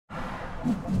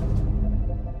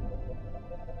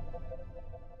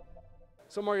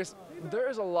So Marcus, there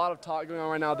is a lot of talk going on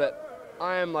right now that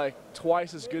I am like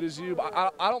twice as good as you. But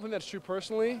I don't think that's true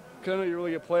personally, because I know you're a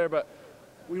really good player. But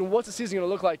what's the season going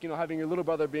to look like? Having your little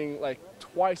brother being like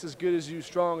twice as good as you,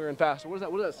 stronger and faster. What does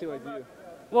that seem like to you?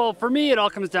 Well, for me, it all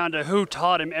comes down to who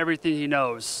taught him everything he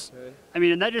knows. Okay. I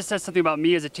mean, and that just says something about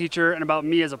me as a teacher and about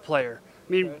me as a player.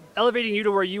 I mean, elevating you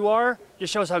to where you are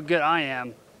just shows how good I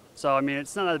am. So, I mean,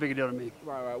 it's not that big a deal to me.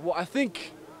 Right. Well, I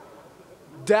think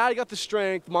Dad got the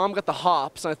strength, Mom got the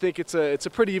hops, and I think it's a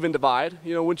pretty even divide.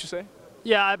 Wouldn't you say?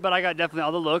 Yeah, but I got definitely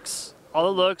all the looks.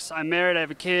 All the looks. I'm married. I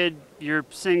have a kid. You're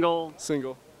single.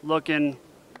 Single. Looking.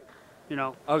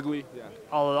 Ugly. Yeah.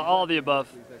 All of the above.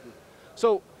 Exactly.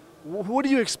 So, what do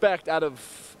you expect out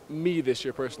of me this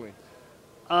year personally?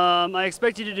 I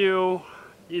expect you to do,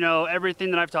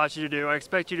 everything that I've taught you to do. I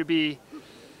expect you to be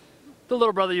the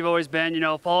little brother you've always been.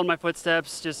 Follow in my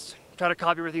footsteps. Just try to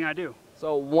copy everything I do.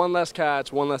 So one less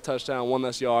catch, one less touchdown, one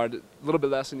less yard, a little bit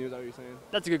less than you. Is that what you're saying?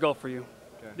 That's a good goal for you.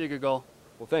 Okay. Be a good goal.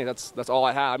 Well, thanks. That's all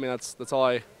I have. I mean, that's all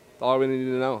I really need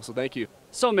to know. So thank you.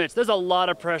 So Mitch, there's a lot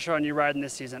of pressure on you riding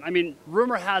this season. I mean,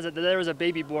 rumor has it that there was a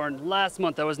baby born last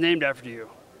month that was named after you.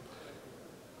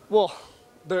 Well,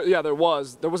 there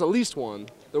was at least one.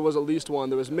 There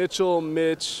was Mitchell,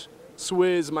 Mitch,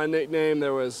 Swizz, my nickname.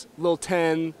 There was Lil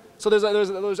 10. So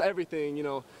there's everything,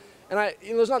 And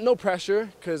there's no pressure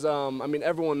because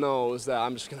everyone knows that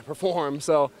I'm just gonna perform.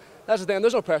 So that's the thing.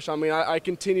 There's no pressure. I mean, I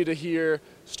continue to hear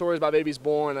stories about babies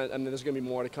born, and there's gonna be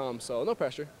more to come. So no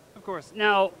pressure. Of course.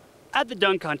 Now, at the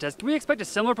dunk contest, can we expect a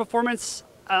similar performance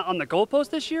on the goalpost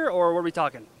this year, or what are we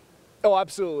talking? Oh,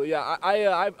 absolutely, yeah.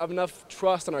 I have enough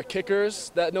trust in our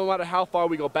kickers that no matter how far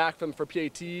we go back from for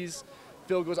PATs,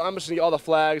 field goals, I'm just gonna get all the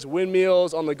flags,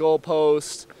 windmills on the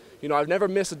goalpost. I've never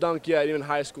missed a dunk yet, even in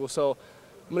high school. So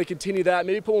I'm gonna continue that.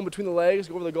 Maybe put one between the legs,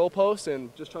 go over the goalpost,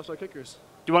 and just trust our kickers.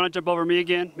 Do you want to jump over me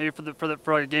again, maybe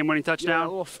for a game-winning touchdown?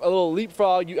 Yeah, a little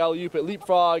leapfrog. You alley-oop it,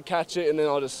 leapfrog, catch it, and then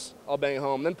I'll bang it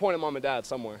home. Then point at Mom and Dad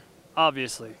somewhere.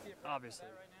 Obviously.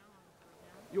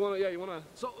 You wanna.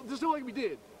 So just do like we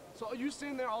did. So you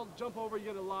sitting there, I'll jump over. You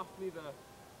gotta loft me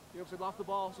loft the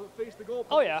ball so it face the goalpost.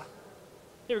 Oh yeah.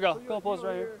 Here we go. So Goalpost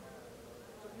right here.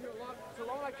 So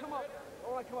when I come up,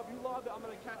 you lob it. I'm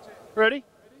gonna catch it. Ready?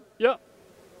 Yep.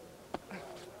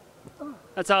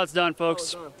 That's how it's done,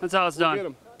 folks. That's how it's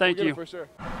done. Thank you. We'll for sure.